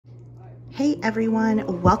Hey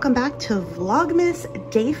everyone, welcome back to Vlogmas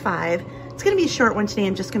Day 5. It's gonna be a short one today.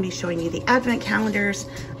 I'm just gonna be showing you the advent calendars.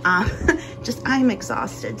 I'm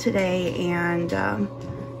exhausted today, and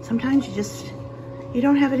sometimes you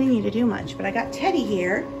don't have it in you to do much. But I got Teddy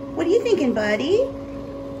here. What are you thinking, buddy?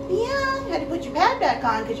 Yeah, had to put your pad back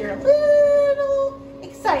on because you're a little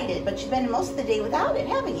excited, but you've been most of the day without it,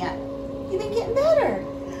 haven't you? You've been getting better.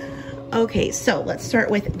 Okay, so let's start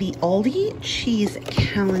with the Aldi cheese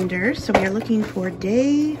calendar. So we are looking for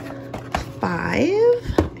day 5.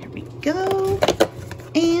 There we go.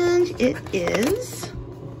 And it is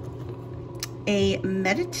a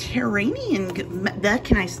Mediterranean,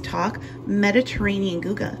 Mediterranean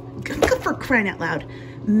Gouda. Gouda, for crying out loud.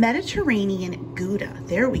 Mediterranean Gouda.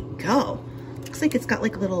 There we go. Looks like it's got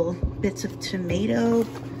like little bits of tomato,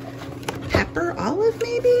 pepper, olive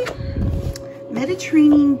maybe?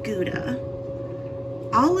 Mediterranean Gouda.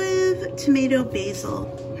 Olive, tomato, basil.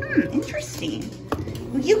 Interesting.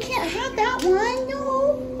 Well, you can't have that one,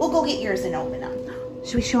 no. We'll go get yours and open them.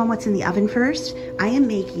 Should we show them what's in the oven first? I am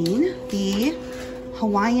making the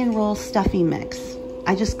Hawaiian roll stuffing mix.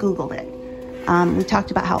 I just Googled it. We talked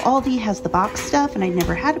about how Aldi has the box stuff, and I'd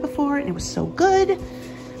never had it before, and it was so good,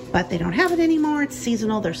 but they don't have it anymore. It's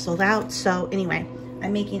seasonal, they're sold out. So anyway,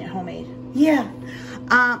 I'm making it homemade. Yeah.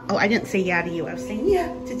 Oh, I didn't say yeah to you. I was saying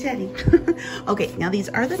yeah to Teddy. Okay, now these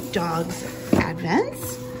are the dogs'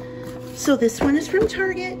 advents. So this one is from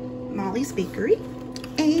Target, Molly's Bakery.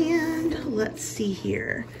 And let's see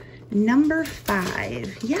here. Number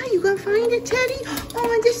 5. Yeah, you gonna find it, Teddy?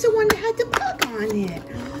 Oh, and this is the one that had the bug on it.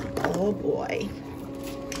 Oh boy.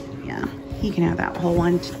 Yeah, he can have that whole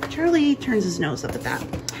one. Charlie turns his nose up at that.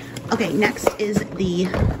 Okay, next is the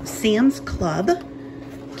Sam's Club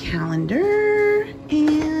calendar,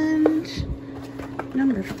 and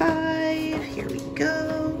number 5, here we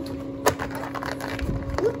go.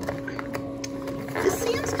 The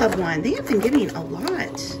Sam's Club one, they have been giving a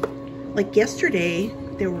lot. Like yesterday,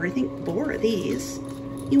 there were, I think, 4 of these.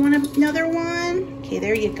 You want another one? Okay,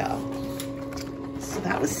 there you go. So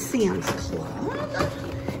that was Sam's Club.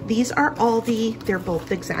 These are Aldi. They're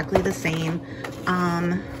both exactly the same.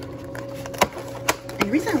 And the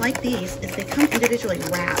reason I like these is they come individually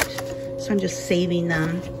wrapped. So I'm just saving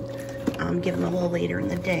them, give them a little later in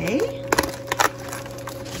the day.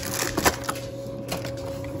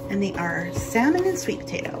 And they are salmon and sweet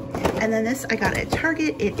potato. And then this I got at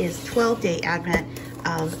Target. It is 12-day advent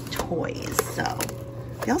of toys. So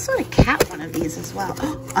they also had a cat one of these as well.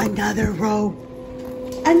 Another row.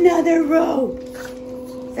 Another row.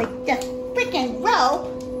 It's like the freaking row.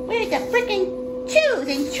 Where's the freaking chews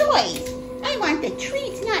and toys? I want the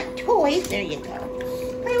treats, not toys. There you go.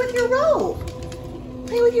 Play with your row.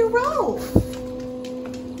 Play with your row.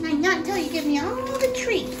 Not until you give me all the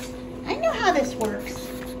treats. I know how this works.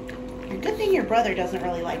 And good thing your brother doesn't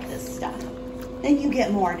really like this stuff. Then you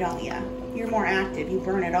get more, don't you? You're more active. You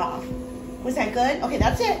burn it off. Was that good? Okay,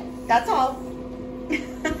 that's it. That's all.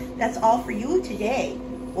 That's all for you today.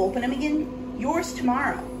 We'll open them again. Yours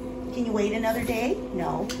tomorrow. Can you wait another day?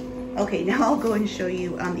 No. Okay, now I'll go and show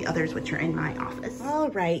you the others, which are in my office. All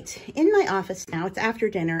right, in my office now, it's after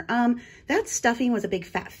dinner. That stuffing was a big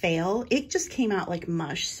fat fail. It just came out like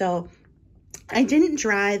mush. So I didn't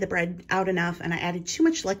dry the bread out enough, and I added too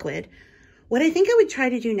much liquid. What I think I would try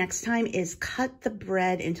to do next time is cut the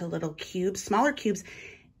bread into little cubes, smaller cubes,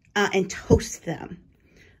 and toast them.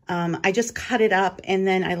 I just cut it up, and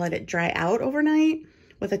then I let it dry out overnight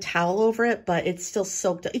with a towel over it, but it's still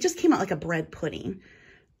soaked up. It just came out like a bread pudding.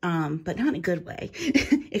 But not in a good way.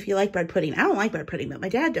 If you like bread pudding. I don't like bread pudding, but my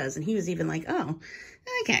dad does. And he was even like, oh,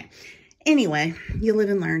 okay. Anyway, you live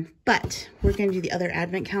and learn. But we're going to do the other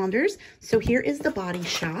advent calendars. So here is the Body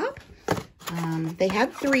Shop. They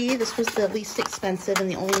had 3. This was the least expensive and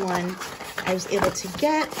the only one I was able to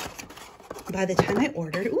get by the time I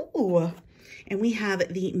ordered. Ooh. And we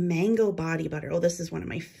have the Mango Body Butter. Oh, this is one of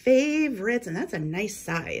my favorites. And that's a nice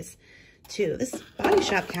size too. This Body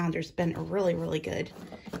Shop calendar's been a really, really good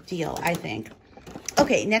deal, I think.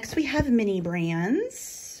 Okay, next we have mini brands.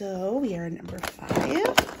 So we are number 5.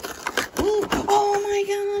 Ooh, oh my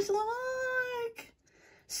gosh, look.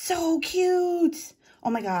 So cute. Oh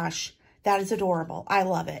my gosh, that is adorable. I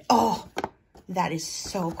love it. Oh, that is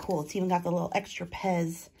so cool. It's even got the little extra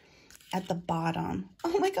Pez at the bottom.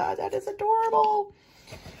 Oh my God, that is adorable.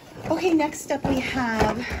 Okay, next up we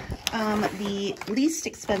have the least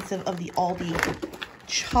expensive of the Aldi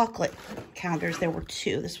chocolate calendars. There were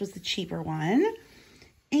 2. This was the cheaper one.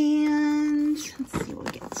 And let's see what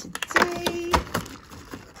we get today.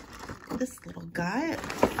 This little guy,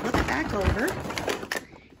 flip it back over.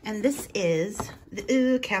 And this is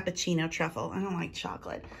the cappuccino truffle. I don't like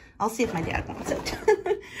chocolate. I'll see if my dad wants it.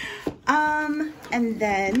 And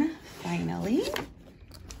then finally,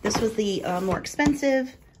 this was the more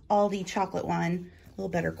expensive Aldi chocolate one, a little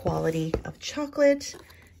better quality of chocolate.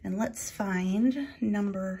 And let's find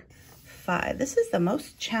number 5. This is the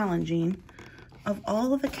most challenging of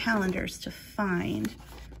all of the calendars to find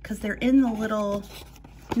because they're in the little,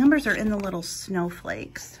 numbers are in the little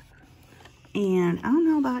snowflakes. And I don't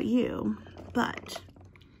know about you, but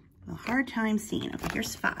a hard time seeing. Okay,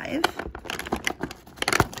 here's 5.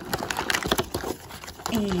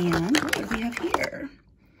 And what do we have here?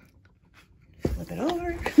 Flip it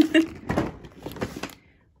over.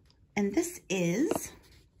 And this is,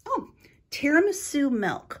 oh, tiramisu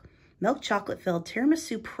milk. Milk chocolate filled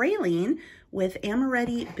tiramisu praline with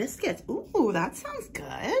amaretti biscuits. Ooh, that sounds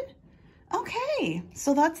good. Okay,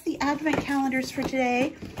 so that's the advent calendars for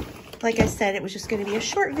today. Like I said, it was just going to be a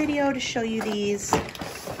short video to show you these.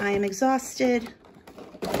 I am exhausted.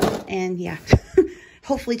 And yeah,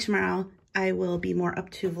 hopefully tomorrow I will be more up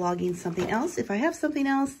to vlogging something else if I have something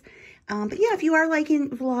else. But yeah, if you are liking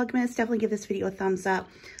Vlogmas, definitely give this video a thumbs up.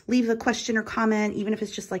 Leave a question or comment, even if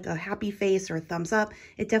it's just like a happy face or a thumbs up.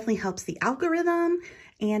 It definitely helps the algorithm.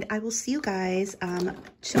 And I will see you guys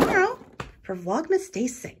tomorrow for Vlogmas Day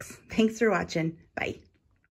 6. Thanks for watching. Bye.